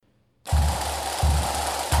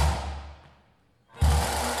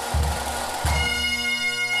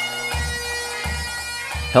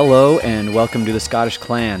Hello and welcome to the Scottish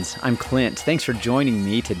Clans. I'm Clint. Thanks for joining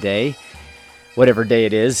me today, whatever day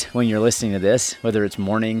it is when you're listening to this, whether it's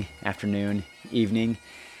morning, afternoon, evening.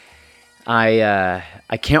 I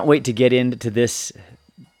can't wait to get into this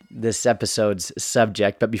episode's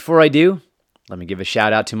subject, but before I do, let me give a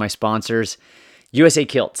shout out to my sponsors, USA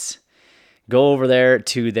Kilts. Go over there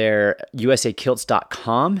to their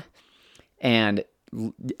usakilts.com and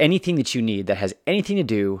anything that you need that has anything to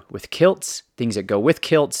do with kilts, things that go with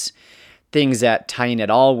kilts, things that tie in at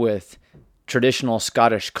all with traditional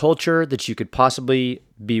Scottish culture that you could possibly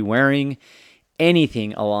be wearing,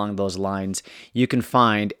 anything along those lines, you can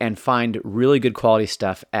find really good quality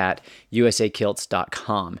stuff at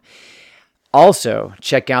usakilts.com. Also,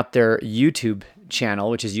 check out their YouTube channel,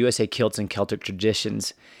 which is USA Kilts and Celtic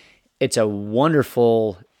Traditions. It's a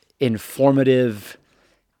wonderful, informative,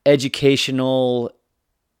 educational,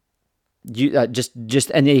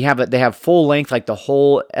 and they have full length, like the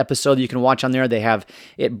whole episode that you can watch on there. They have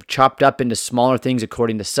it chopped up into smaller things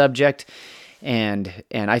according to subject, and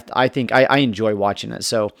I think I enjoy watching it.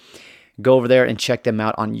 So go over there and check them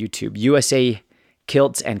out on YouTube. USA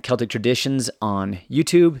Kilts and Celtic Traditions on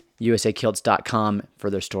YouTube, usakilts.com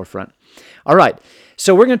for their storefront. All right,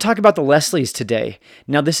 so we're going to talk about the Leslies today.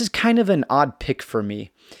 Now, this is kind of an odd pick for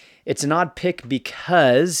me. It's an odd pick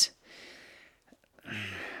because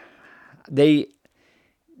they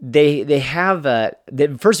have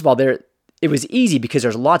first of all, it was easy because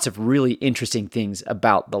there's lots of really interesting things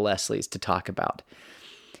about the Leslies to talk about.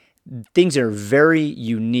 Things that are very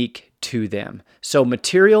unique to them. So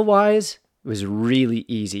material-wise, it was really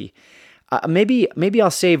easy. Maybe I'll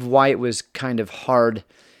save why it was kind of hard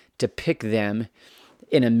to pick them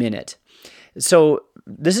in a minute. So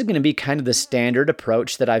this is going to be kind of the standard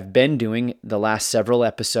approach that I've been doing the last several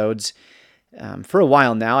episodes. For a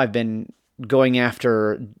while now, I've been going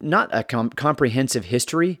after not a comprehensive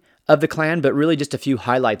history of the clan, but really just a few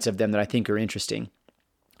highlights of them that I think are interesting.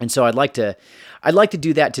 And so I'd like to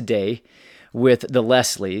do that today with the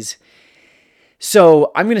Leslies.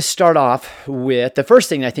 So I'm going to start off with the first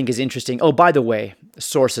thing I think is interesting. Oh, by the way,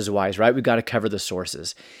 sources-wise, right? We've got to cover the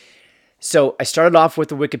sources. So I started off with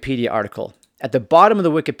the Wikipedia article. At the bottom of the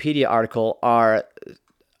Wikipedia article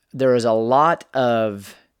there is a lot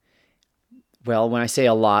of, well, when I say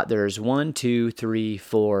a lot, there's 4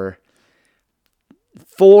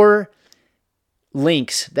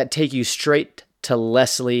 links that take you straight to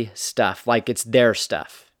Leslie stuff, like it's their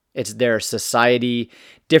stuff. It's their society,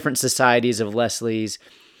 different societies of Leslies.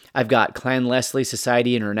 I've got Clan Leslie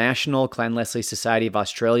Society International, Clan Leslie Society of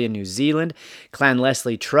Australia, New Zealand, Clan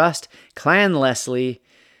Leslie Trust, Clan Leslie.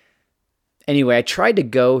 Anyway, I tried to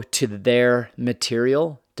go to their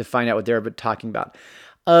material to find out what they're talking about.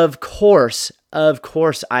 Of course,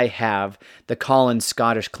 I have the Collins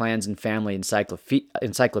Scottish Clans and Family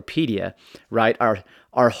Encyclopedia, right?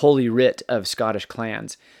 Our holy writ of Scottish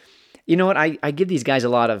clans. You know what? I give these guys a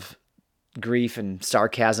lot of grief and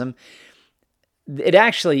sarcasm. It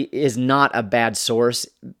actually is not a bad source,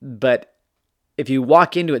 but if you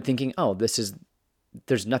walk into it thinking, oh,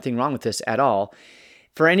 there's nothing wrong with this at all,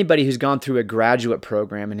 for anybody who's gone through a graduate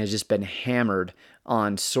program and has just been hammered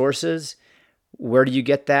on sources, where do you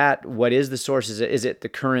get that? What is the source? Is it the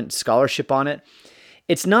current scholarship on it?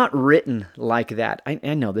 It's not written like that.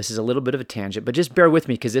 I know this is a little bit of a tangent, but just bear with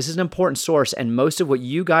me because this is an important source, and most of what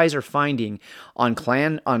you guys are finding on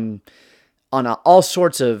all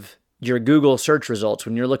sorts of your Google search results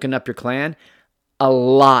when you're looking up your clan, a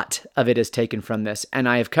lot of it is taken from this. And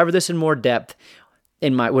I have covered this in more depth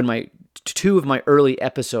in two of my early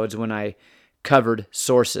episodes when I covered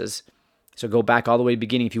sources. So go back all the way to the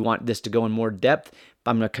beginning if you want this to go in more depth.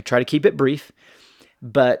 I'm going to try to keep it brief,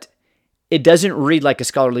 but it doesn't read like a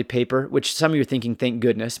scholarly paper, which some of you are thinking, thank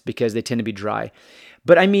goodness, because they tend to be dry.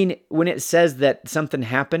 But I mean, when it says that something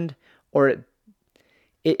happened, or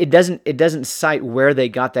it doesn't cite where they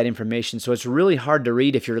got that information. So it's really hard to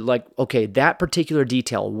read if you're like, okay, that particular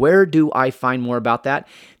detail, where do I find more about that?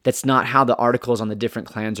 That's not how the articles on the different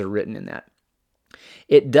clans are written in that.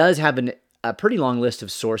 It does have a pretty long list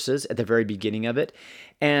of sources at the very beginning of it.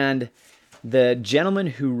 And the gentleman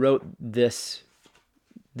who wrote this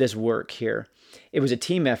work here, it was a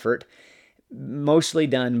team effort, mostly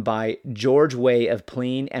done by George Way of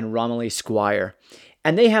Pleen and Romilly Squire.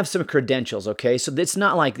 And they have some credentials, okay? So it's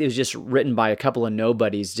not like it was just written by a couple of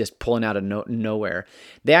nobodies just pulling out of nowhere.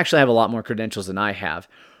 They actually have a lot more credentials than I have.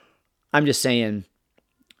 I'm just saying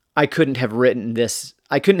I couldn't have written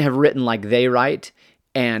like they write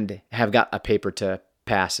and have got a paper to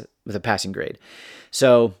pass with a passing grade.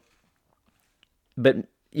 So, but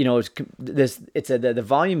you know, the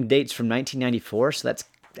volume dates from 1994, so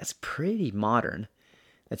that's pretty modern.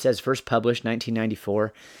 It says first published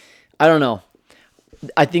 1994. I don't know.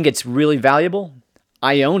 I think it's really valuable.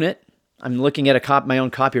 I own it. I'm looking at my own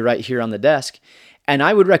copy right here on the desk, and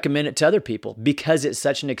I would recommend it to other people because it's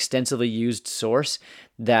such an extensively used source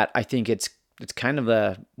that I think it's kind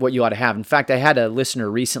of what you ought to have. In fact, I had a listener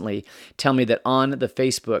recently tell me that on the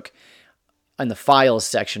Facebook, in the files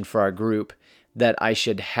section for our group, that I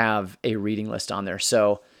should have a reading list on there.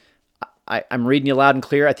 So I'm reading you loud and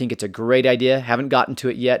clear. I think it's a great idea. Haven't gotten to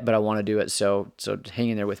it yet, but I want to do it. So hang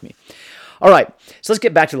in there with me. All right, so let's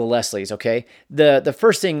get back to the Leslies, okay? The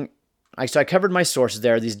first thing, I covered my sources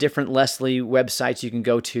there, these different Leslie websites you can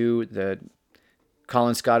go to, the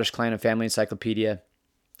Collins Scottish Clan and Family Encyclopedia.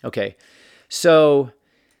 Okay, so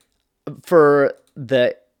for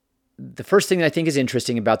the first thing that I think is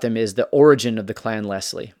interesting about them is the origin of the Clan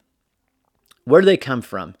Leslie. Where do they come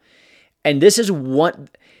from? And this is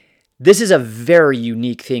a very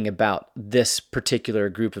unique thing about this particular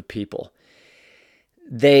group of people.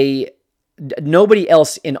 Nobody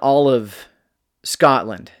else in all of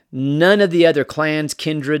Scotland, none of the other clans,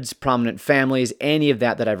 kindreds, prominent families, any of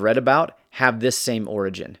that I've read about have this same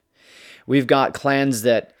origin. We've got clans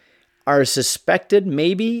that are suspected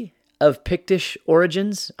maybe of Pictish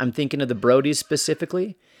origins. I'm thinking of the Brodies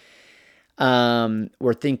specifically.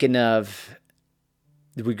 We're thinking of,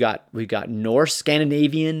 we got Norse,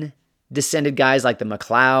 Scandinavian descended guys like the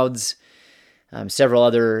MacLeods, several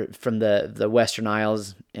other from the Western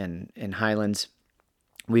Isles and Highlands.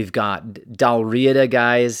 We've got Dalriada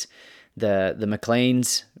guys, the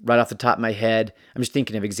MacLeans, right off the top of my head. I'm just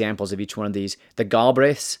thinking of examples of each one of these. The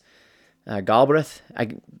Galbraiths, I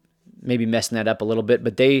may be messing that up a little bit,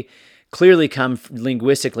 but they clearly come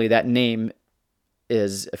linguistically. That name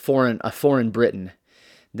is a foreign Briton.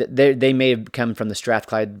 They may have come from the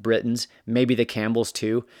Strathclyde Britons, maybe the Campbells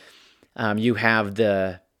too. You have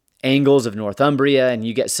the Angles of Northumbria, and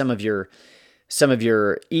you get some of your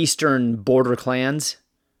eastern border clans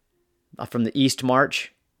from the East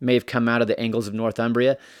March may have come out of the Angles of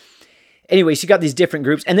Northumbria. Anyways, you got these different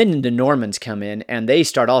groups, and then the Normans come in, and they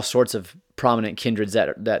start all sorts of prominent kindreds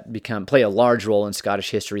that play a large role in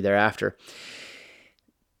Scottish history thereafter.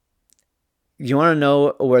 You want to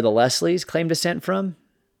know where the Leslies claim descent from?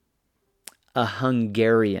 A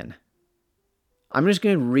Hungarian. I'm just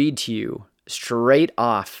going to read to you straight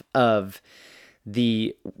off of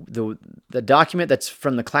the document that's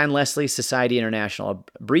from the Clan Leslie Society International,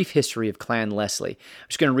 a brief history of Clan Leslie. I'm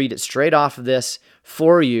just going to read it straight off of this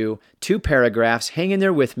for you, 2 paragraphs. Hang in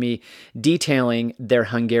there with me, detailing their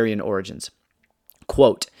Hungarian origins.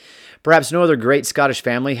 Quote, "Perhaps no other great Scottish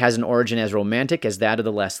family has an origin as romantic as that of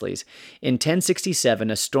the Leslies. In 1067,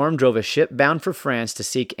 a storm drove a ship bound for France to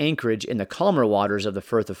seek anchorage in the calmer waters of the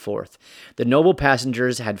Firth of Forth. The noble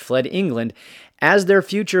passengers had fled England, as their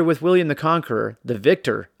future with William the Conqueror, the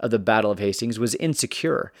victor of the Battle of Hastings, was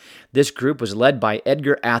insecure. This group was led by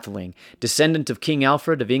Edgar Atheling, descendant of King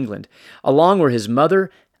Alfred of England. Along were his mother,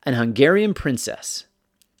 an Hungarian princess."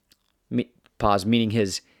 Meaning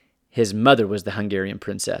his mother was the Hungarian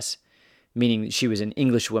princess, meaning she was an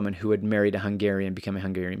English woman who had married a Hungarian, become a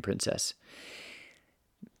Hungarian princess.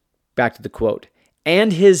 Back to the quote.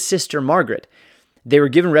 "And his sister Margaret. They were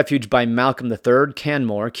given refuge by Malcolm III,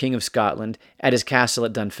 Canmore, King of Scotland, at his castle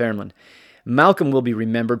at Dunfermline. Malcolm will be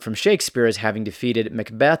remembered from Shakespeare as having defeated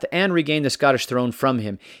Macbeth and regained the Scottish throne from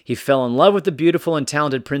him. He fell in love with the beautiful and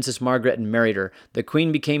talented Princess Margaret and married her. The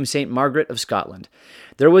Queen became St. Margaret of Scotland.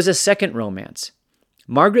 There was a second romance.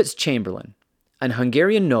 Margaret's chamberlain, an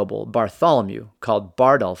Hungarian noble, Bartholomew, called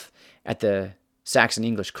Bardolph at the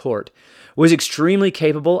Saxon-English court, was extremely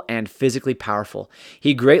capable and physically powerful.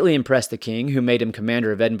 He greatly impressed the king, who made him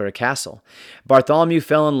commander of Edinburgh Castle. Bartholomew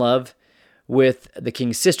fell in love with the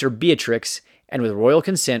king's sister, Beatrix, and with royal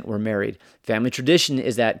consent were married. Family tradition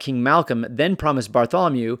is that King Malcolm then promised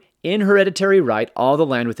Bartholomew, in hereditary right, all the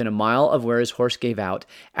land within a mile of where his horse gave out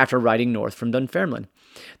after riding north from Dunfermline.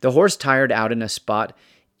 The horse tired out in a spot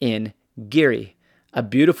in Geary, a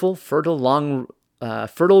beautiful, fertile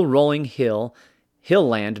rolling hill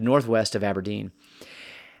land northwest of Aberdeen.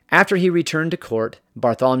 After he returned to court,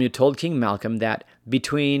 Bartholomew told King Malcolm that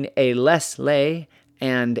between a Leslie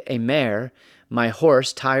and a mare, my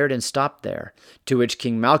horse tired and stopped there. To which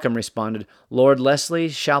King Malcolm responded, Lord Leslie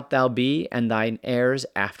shalt thou be, and thine heirs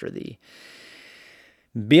after thee.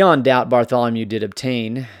 Beyond doubt, Bartholomew did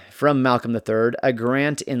obtain from Malcolm III a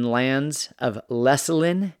grant in lands of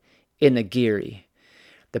Leslin in the Geary.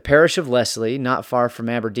 The parish of Leslie, not far from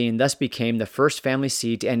Aberdeen, thus became the first family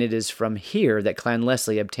seat, and it is from here that Clan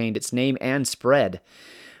Leslie obtained its name and spread.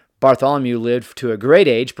 Bartholomew lived to a great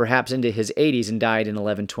age, perhaps into his 80s, and died in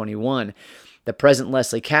 1121. The present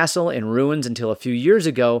Leslie Castle, in ruins until a few years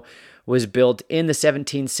ago, was built in the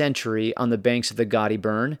 17th century on the banks of the Gaudy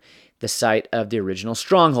Burn, the site of the original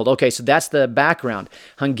stronghold. Okay, so that's the background.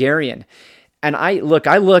 Hungarian. And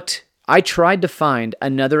I tried to find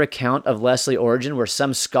another account of Leslie origin where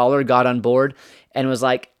some scholar got on board and was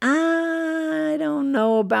like, I don't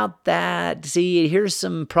know about that. See, here's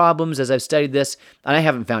some problems as I've studied this, and I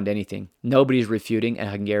haven't found anything. Nobody's refuting a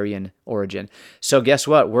Hungarian origin. So guess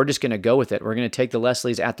what? We're just going to go with it. We're going to take the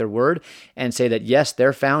Leslies at their word and say that, yes,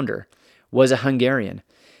 their founder was a Hungarian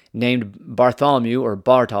named Bartholomew or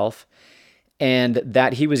Bartolf, and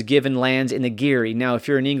that he was given lands in the Giri. Now, if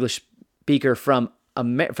you're an English speaker from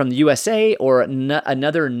the USA or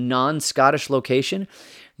another non-Scottish location,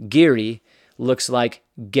 Giri looks like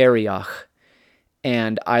Garioch.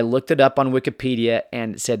 And I looked it up on Wikipedia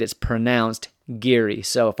and it said it's pronounced Giri.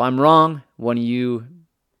 So if I'm wrong, one of you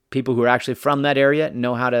people who are actually from that area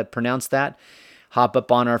know how to pronounce that, hop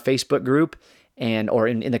up on our Facebook group or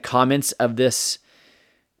in the comments of this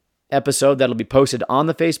episode that'll be posted on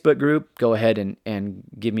the Facebook group. Go ahead and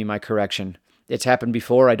give me my correction. It's happened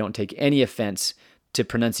before. I don't take any offense to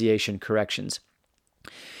pronunciation corrections.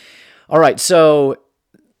 All right, so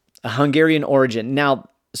a Hungarian origin. Now,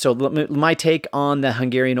 so my take on the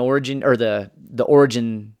Hungarian origin or the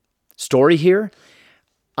origin story here,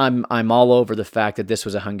 I'm all over the fact that this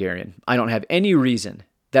was a Hungarian. I don't have any reason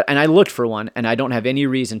and I looked for one, and I don't have any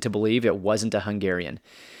reason to believe it wasn't a Hungarian.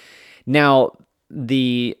 Now,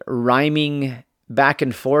 the rhyming back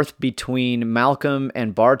and forth between Malcolm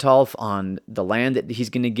and Bartolf on the land that he's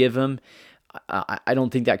going to give him, I don't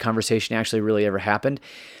think that conversation actually really ever happened,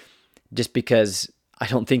 just because I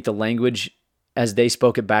don't think the language as they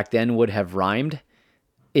spoke it back then would have rhymed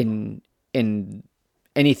in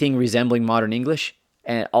anything resembling modern English.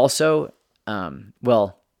 And also, I'm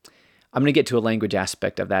going to get to a language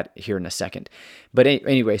aspect of that here in a second. But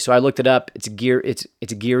anyway, so I looked it up. It's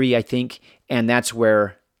Giri, I think, and that's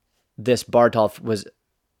where this Bartolf was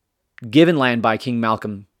given land by King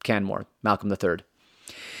Malcolm Canmore, Malcolm III.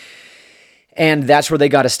 And that's where they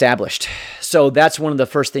got established. So that's one of the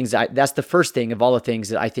first things, that's the first thing of all the things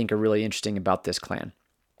that I think are really interesting about this clan.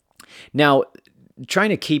 Now, trying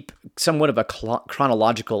to keep somewhat of a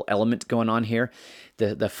chronological element going on here,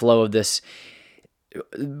 the flow of this,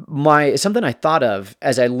 something I thought of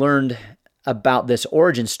as I learned about this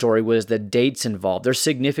origin story was the dates involved. They're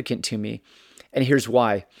significant to me, and here's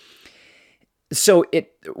why. So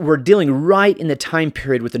we're dealing right in the time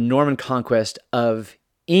period with the Norman conquest of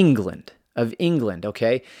England,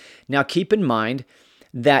 okay? Now keep in mind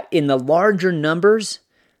that in the larger numbers,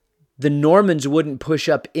 the Normans wouldn't push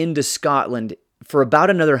up into Scotland for about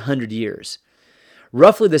another 100 years.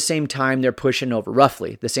 Roughly the same time they're pushing over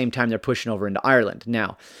into Ireland.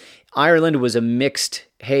 Now, Ireland was a mixed,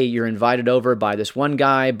 hey, you're invited over by this one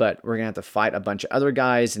guy, but we're going to have to fight a bunch of other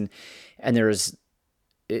guys, and there was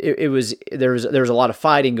a lot of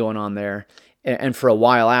fighting going on there, and for a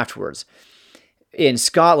while afterwards. In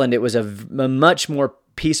Scotland, it was a much more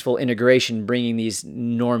peaceful integration, bringing these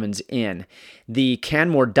Normans in. The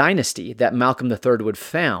Canmore dynasty that Malcolm III would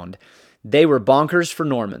found, they were bonkers for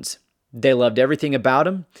Normans. They loved everything about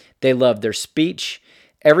them. They loved their speech.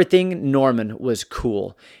 Everything Norman was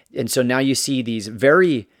cool. And so now you see these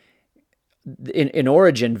in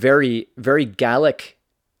origin, very, very Gallic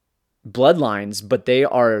bloodlines, but they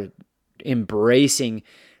are embracing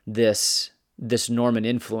this Norman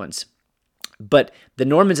influence. But the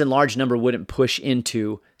Normans in large number wouldn't push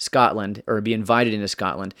into Scotland or be invited into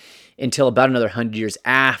Scotland until about another 100 years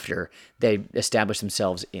after they established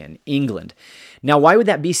themselves in England. Now, why would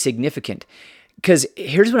that be significant? Because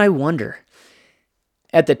here's what I wonder.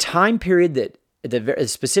 At the time period the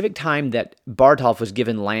specific time that Bartolf was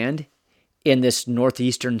given land in this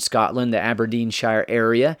northeastern Scotland, the Aberdeenshire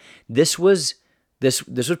area, this was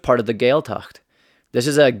part of the Gaeltacht. This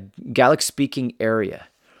is a Gaelic-speaking area.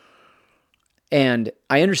 And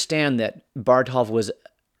I understand that Bartolf was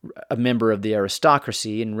a member of the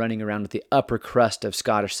aristocracy and running around with the upper crust of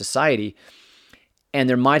Scottish society, and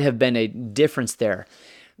there might have been a difference there.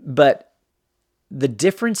 But the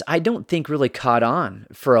difference, I don't think, really caught on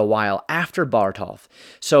for a while after Bartolf.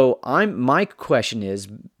 So my question is,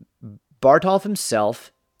 Bartolf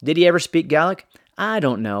himself, did he ever speak Gaelic? I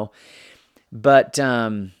don't know. But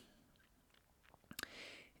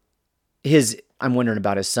I'm wondering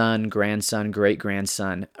about his son, grandson,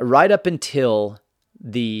 great-grandson, right up until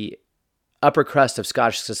the upper crust of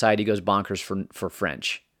Scottish society goes bonkers for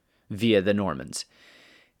French via the Normans.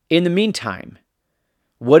 In the meantime,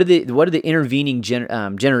 what are the intervening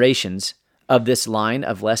generations of this line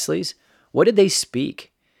of Leslie's? What did they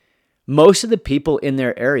speak? most of the people in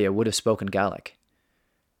their area would have spoken Gaelic.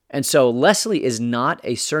 And so Leslie is not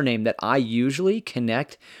a surname that I usually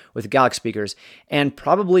connect with Gaelic speakers, and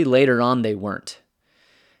probably later on they weren't.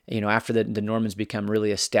 After the Normans become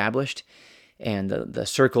really established, and the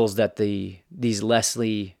circles that these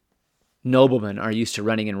Leslie noblemen are used to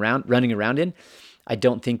running around in, I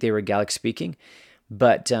don't think they were Gaelic speaking.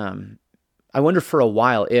 But I wonder for a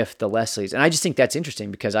while if the Leslies, and I just think that's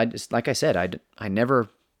interesting because like I said, I never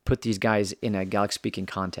put these guys in a Gaelic speaking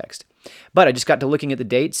context. But I just got to looking at the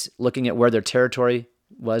dates, looking at where their territory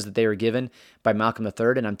was that they were given by Malcolm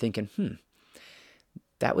III, and I'm thinking,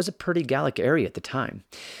 that was a pretty Gaelic area at the time.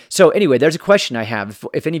 So anyway, there's a question I have.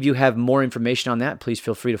 If any of you have more information on that, please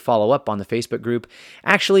feel free to follow up on the Facebook group.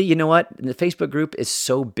 Actually, you know what? The Facebook group is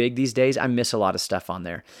so big these days, I miss a lot of stuff on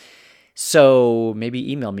there. So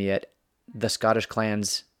maybe email me at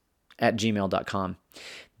thescottishclans@gmail.com.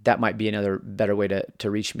 That might be another better way to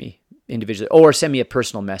reach me individually, or send me a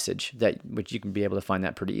personal message, which you can be able to find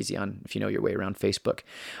that pretty easy on if you know your way around Facebook.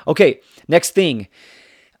 Okay, next thing.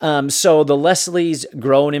 So the Leslies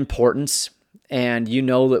grow in importance, and you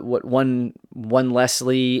know that what one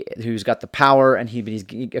Leslie who's got the power, and he's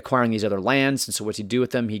acquiring these other lands, and so what's he do with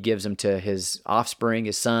them? He gives them to his offspring,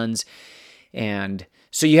 his sons, and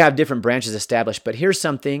so you have different branches established. But here's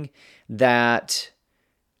something that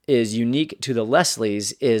is unique to the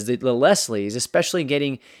Leslies, is that the Leslies, especially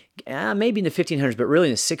getting maybe in the 1500s, but really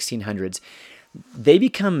in the 1600s, they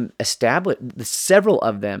become established. Several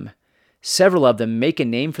of them make a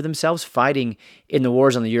name for themselves fighting in the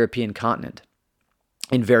wars on the European continent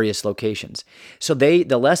in various locations. So the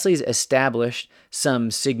Leslies established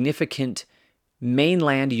some significant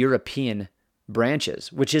mainland European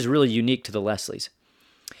branches, which is really unique to the Leslies.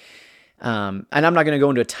 And I'm not going to go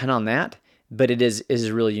into a ton on that, but it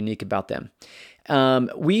is really unique about them.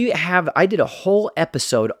 I did a whole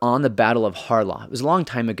episode on the Battle of Harlaw. It was a long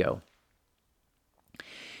time ago.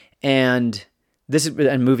 And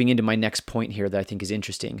I'm moving into my next point here that I think is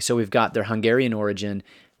interesting. So we've got their Hungarian origin.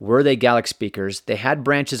 Were they Gaelic speakers? They had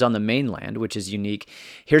branches on the mainland, which is unique.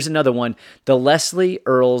 Here's another one. The Leslie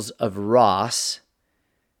Earls of Ross.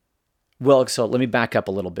 Well, so let me back up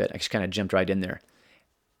a little bit. I just kind of jumped right in there.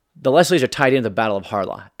 The Leslies are tied into the Battle of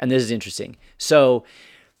Harlaw, and this is interesting. So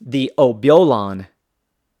the Obiolan,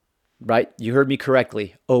 right? You heard me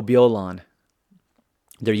correctly, Obiolan.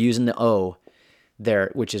 They're using the O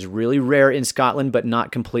there, which is really rare in Scotland, but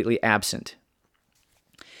not completely absent.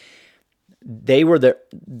 They were the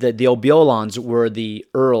Obiolans were the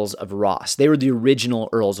Earls of Ross. They were the original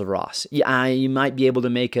Earls of Ross. Yeah, you might be able to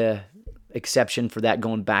make a exception for that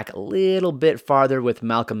going back a little bit farther with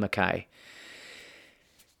Malcolm Mackay,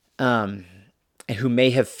 who may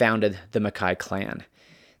have founded the Mackay clan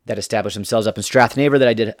that established themselves up in Strathnaver that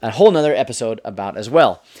I did a whole nother episode about as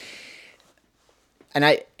well. And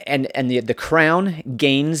the crown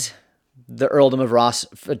gains the earldom of Ross,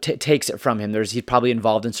 takes it from him. He's probably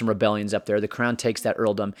involved in some rebellions up there. The crown takes that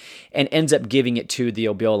earldom and ends up giving it to the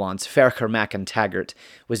Obiolans. Ferchar Mac and Taggart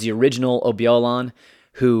was the original Obiolan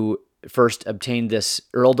who first obtained this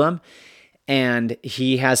earldom, and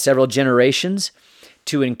he has several generations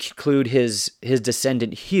to include his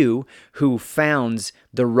descendant Hugh, who founds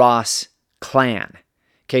the Ross clan.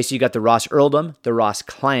 Okay, so you got the Ross earldom, the Ross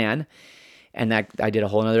clan, and that I did a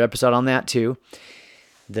whole other episode on that too.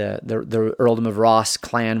 The earldom of Ross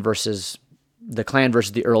clan versus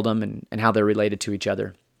the earldom and how they're related to each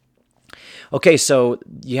other. Okay, so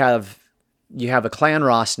you have a clan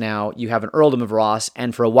Ross now, you have an earldom of Ross,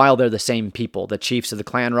 and for a while they're the same people. The chiefs of the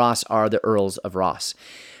clan Ross are the Earls of Ross.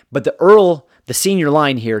 But the senior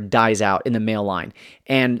line here dies out in the male line.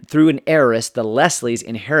 And through an heiress, the Leslies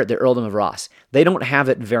inherit the earldom of Ross. They don't have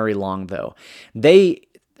it very long, though. They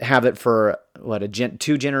have it for,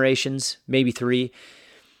 2 generations, maybe 3.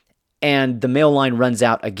 And the male line runs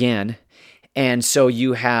out again. And so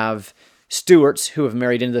you have Stuarts who have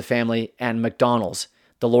married into the family, and MacDonalds,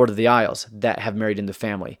 the Lord of the Isles, that have married into the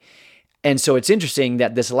family. And so it's interesting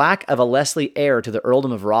that this lack of a Leslie heir to the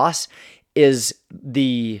earldom of Ross is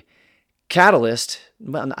the catalyst.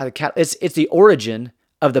 Well, it's the origin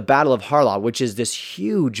of the Battle of Harlaw, which is this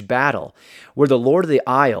huge battle where the Lord of the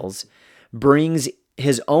Isles brings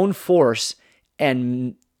his own force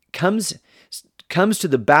and comes to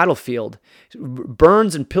the battlefield,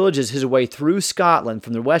 burns and pillages his way through Scotland,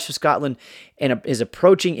 from the west of Scotland, and is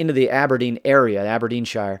approaching into the Aberdeen area,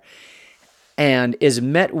 Aberdeenshire, and is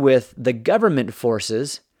met with the government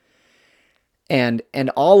forces and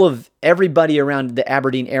all of everybody around the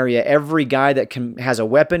Aberdeen area, every guy that has a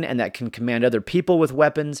weapon and that can command other people with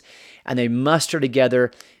weapons, and they muster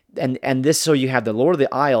together. And this, so you have the Lord of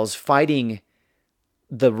the Isles fighting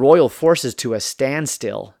the royal forces to a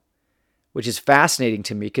standstill, which is fascinating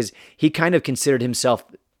to me because he kind of considered himself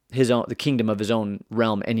the kingdom of his own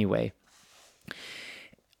realm anyway.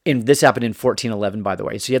 And this happened in 1411, by the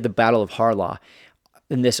way. So you had the Battle of Harlaw.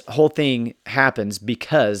 And this whole thing happens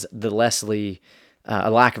because the Leslie,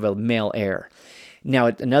 a lack of a male heir. Now,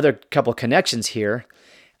 another couple connections here.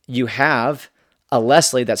 You have a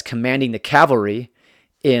Leslie that's commanding the cavalry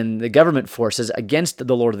in the government forces against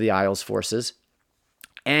the Lord of the Isles forces.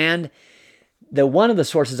 And one of the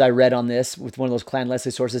sources I read on this, with one of those Clan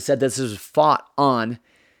Leslie sources, said this was fought on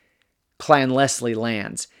Clan Leslie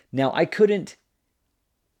lands. Now, I couldn't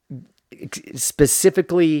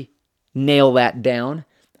specifically nail that down.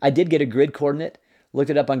 I did get a grid coordinate,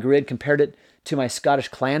 looked it up on grid, compared it to my Scottish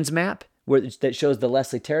clans map that shows the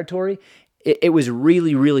Leslie territory. It was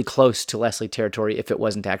really, really close to Leslie territory if it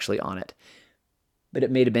wasn't actually on it. But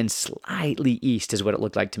it may have been slightly east is what it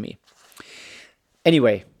looked like to me.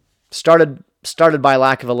 Anyway, started by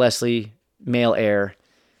lack of a Leslie male heir.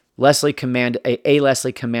 Leslie commanded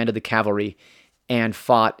the cavalry and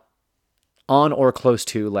fought on or close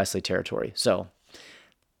to Leslie territory. So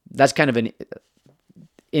that's kind of an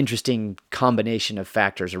interesting combination of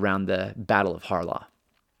factors around the Battle of Harlaw.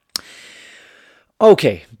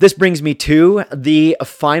 Okay, this brings me to the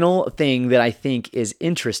final thing that I think is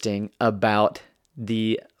interesting about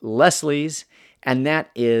the Leslies, and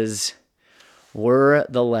that is, were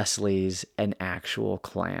the Leslies an actual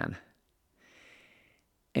clan?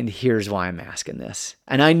 And here's why I'm asking this.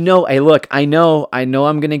 And I know, hey, look, I know I'm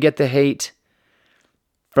going to get the hate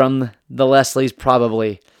from the Leslies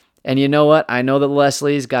probably. And you know what? I know that the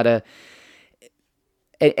Leslies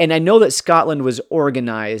and I know that Scotland was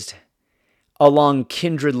organized along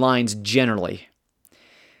kindred lines generally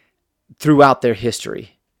throughout their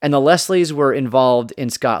history. And the Leslies were involved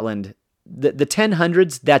in Scotland. The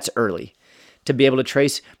 1000s, that's early to be able to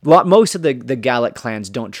trace. Most of the Gaelic clans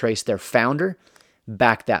don't trace their founder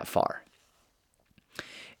back that far.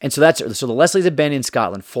 And so the Leslies have been in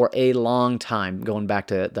Scotland for a long time, going back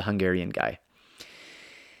to the Hungarian guy.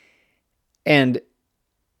 And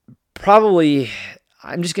probably,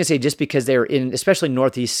 I'm just going to say, just because they were in, especially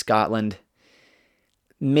northeast Scotland,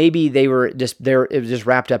 maybe it was just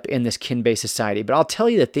wrapped up in this kin-based society. But I'll tell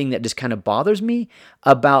you the thing that just kind of bothers me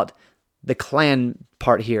about the clan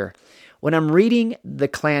part here. When I'm reading the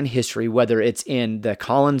clan history, whether it's in the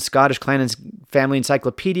Collins Scottish Clan and Family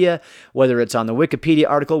Encyclopedia, whether it's on the Wikipedia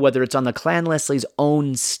article, whether it's on the Clan Leslie's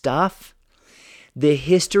own stuff, the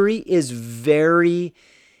history is very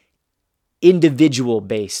individual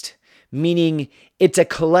based, meaning it's a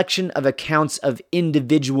collection of accounts of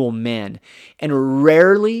individual men, and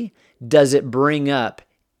rarely does it bring up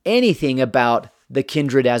anything about the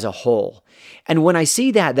kindred as a whole. And when I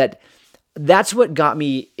see that's what got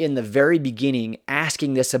me in the very beginning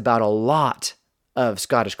asking this about a lot of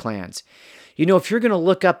Scottish clans. You know, if you're going to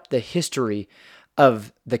look up the history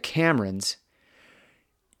of the Camerons,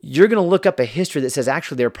 you're going to look up a history that says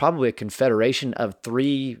actually they're probably a confederation of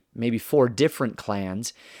 3, maybe 4 different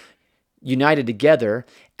clans united together,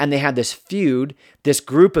 and they had this feud, this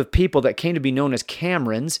group of people that came to be known as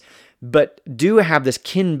Camerons, but do have this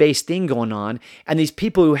kin-based thing going on, and these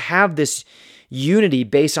people who have this unity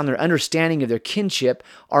based on their understanding of their kinship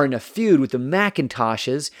are in a feud with the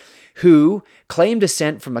Macintoshes, who claim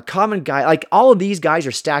descent from a common guy. Like, all of these guys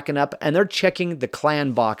are stacking up and they're checking the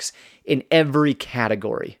clan box in every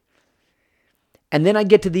category. And then I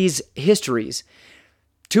get to these histories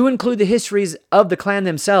to include the histories of the clan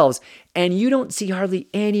themselves, and you don't see hardly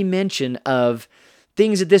any mention of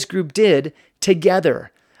things that this group did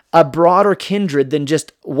together, a broader kindred than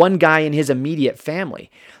just one guy and his immediate family.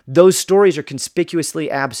 Those stories are conspicuously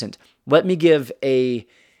absent. Let me give an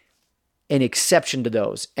exception to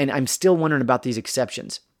those, and I'm still wondering about these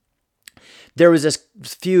exceptions. There was this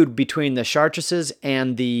feud between the Chartresses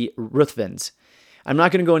and the Ruthvens. I'm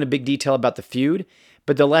not going to go into big detail about the feud,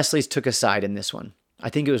 but the Leslies took a side in this one. I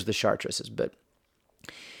think it was the Chartresses,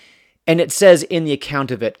 and it says in the account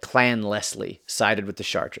of it, Clan Leslie sided with the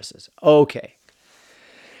Chartresses. Okay.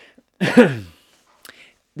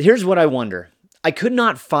 Here's what I wonder. I could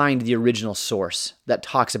not find the original source that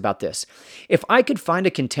talks about this. If I could find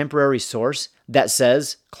a contemporary source that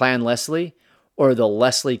says Clan Leslie or the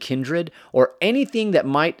Leslie kindred or anything that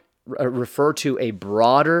might refer to a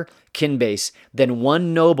broader kin base than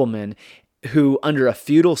one nobleman who under a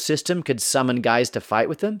feudal system could summon guys to fight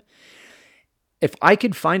with him, if I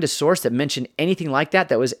could find a source that mentioned anything like that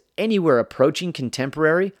was anywhere approaching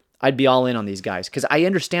contemporary, I'd be all in on these guys because I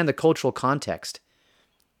understand the cultural context.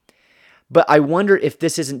 But I wonder if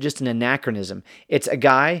this isn't just an anachronism. It's a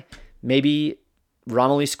guy, maybe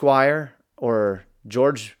Romilly Squire or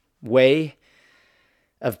George Way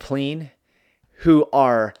of Pleen, who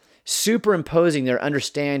are superimposing their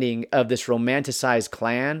understanding of this romanticized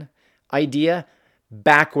clan idea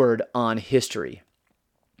backward on history.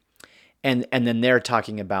 And then they're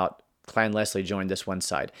talking about Clan Leslie joined this one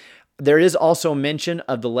side. There is also mention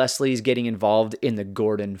of the Leslies getting involved in the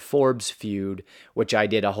Gordon-Forbes feud, which I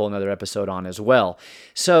did a whole nother episode on as well.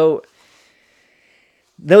 So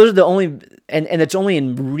those are the only, and it's only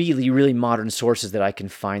in really, really modern sources that I can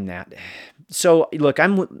find that. So look,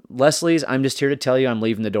 Leslie's, I'm just here to tell you I'm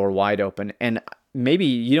leaving the door wide open. And maybe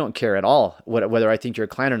you don't care at all whether I think you're a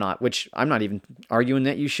clan or not, which I'm not even arguing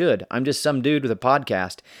that you should. I'm just some dude with a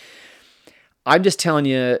podcast. I'm just telling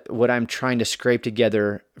you what I'm trying to scrape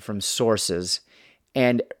together from sources.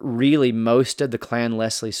 And really, most of the Clan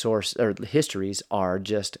Leslie source or histories are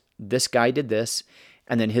just this guy did this,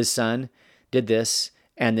 and then his son did this,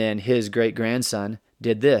 and then his great-grandson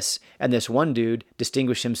did this. And this one dude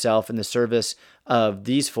distinguished himself in the service of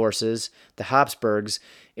these forces, the Habsburgs,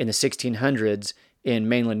 in the 1600s in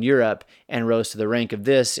mainland Europe, and rose to the rank of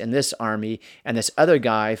this in this army. And this other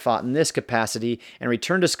guy fought in this capacity and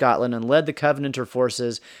returned to Scotland and led the Covenanter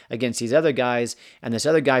forces against these other guys. And this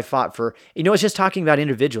other guy fought for, it's just talking about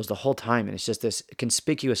individuals the whole time. And it's just this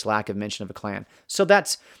conspicuous lack of mention of a clan. So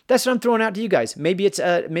that's what I'm throwing out to you guys. Maybe it's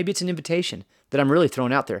an invitation that I'm really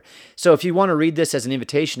throwing out there. So if you want to read this as an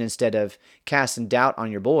invitation instead of casting doubt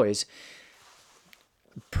on your boys,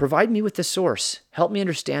 provide me with the source. Help me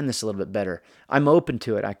understand this a little bit better. I'm open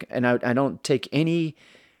to it. I don't take any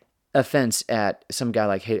offense at some guy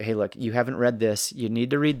like, hey, look, you haven't read this. You need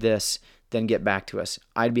to read this, then get back to us.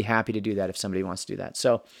 I'd be happy to do that if somebody wants to do that.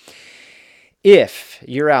 So if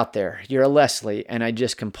you're out there, you're a Leslie, and I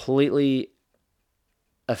just completely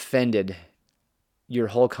offended your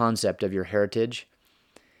whole concept of your heritage,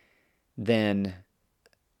 then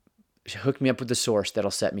hook me up with the source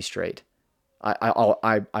that'll set me straight.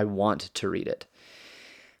 I want to read it.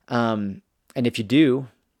 And if you do,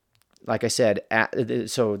 like I said,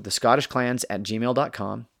 so the Scottish Clans at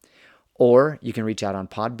gmail.com, or you can reach out on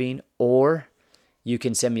Podbean, or you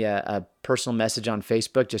can send me a personal message on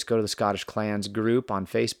Facebook. Just go to the Scottish Clans group on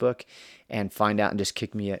Facebook and find out, and just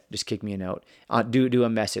kick me a note. Do a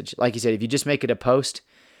message. Like you said, if you just make it a post,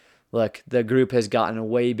 look, the group has gotten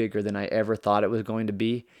way bigger than I ever thought it was going to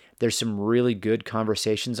be. There's some really good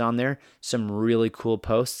conversations on there, some really cool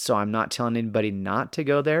posts. So I'm not telling anybody not to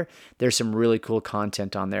go there. There's some really cool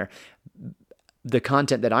content on there. The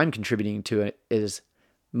content that I'm contributing to it is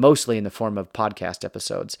mostly in the form of podcast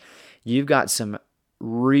episodes. You've got some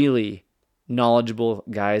really knowledgeable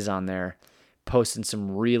guys on there posting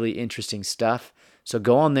some really interesting stuff. So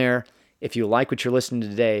go on there. If you like what you're listening to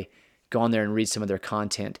today, go on there and read some of their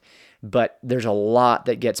content. But there's a lot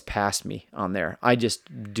that gets past me on there. I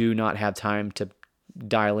just do not have time to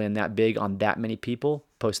dial in that big on that many people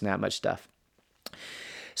posting that much stuff.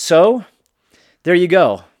 So there you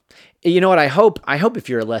go. You know what? I hope if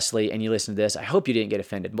you're a Leslie and you listen to this, I hope you didn't get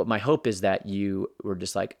offended. But my hope is that you were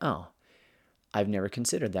just like, oh, I've never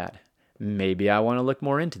considered that. Maybe I want to look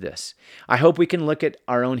more into this. I hope we can look at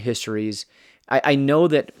our own histories. I know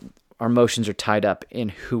that our emotions are tied up in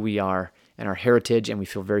who we are and our heritage, and we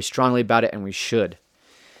feel very strongly about it, and we should.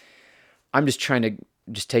 I'm just trying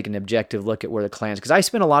to take an objective look at where the clans, because I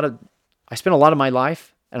spent a lot of my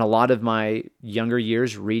life and a lot of my younger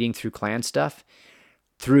years reading through clan stuff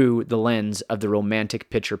through the lens of the romantic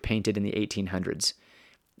picture painted in the 1800s.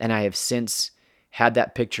 And I have since had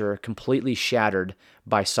that picture completely shattered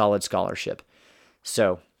by solid scholarship.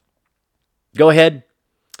 So go ahead,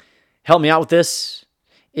 help me out with this.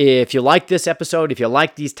 If you like this episode, if you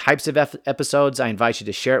like these types of episodes, I invite you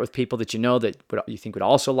to share it with people that you know that you think would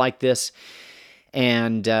also like this.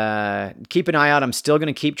 And keep an eye out. I'm still going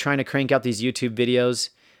to keep trying to crank out these YouTube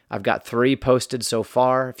videos. I've got 3 posted so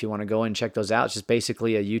far. If you want to go and check those out, it's just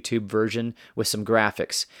basically a YouTube version with some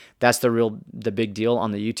graphics. That's the big deal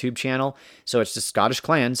on the YouTube channel. So it's just Scottish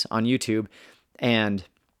Clans on YouTube. And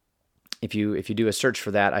if you do a search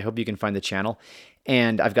for that, I hope you can find the channel.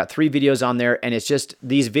 And I've got 3 videos on there, and it's just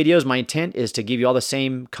these videos. My intent is to give you all the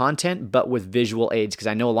same content, but with visual aids, because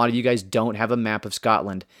I know a lot of you guys don't have a map of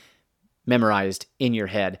Scotland memorized in your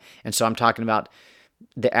head. And so I'm talking about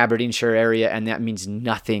the Aberdeenshire area, and that means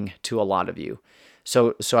nothing to a lot of you.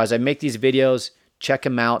 So as I make these videos, check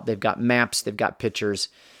them out. They've got maps, they've got pictures,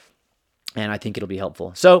 and I think it'll be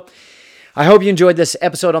helpful. So I hope you enjoyed this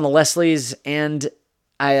episode on the Leslies, and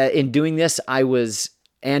in doing this, I was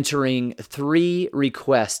answering 3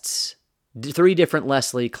 requests, 3 different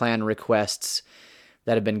Leslie clan requests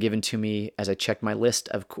that have been given to me as I checked my list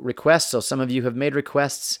of requests. So some of you have made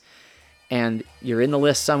requests, and you're in the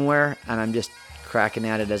list somewhere, and I'm just cracking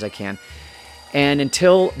at it as I can. And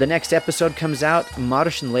until the next episode comes out,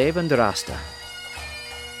 Marschen Leben Rasta.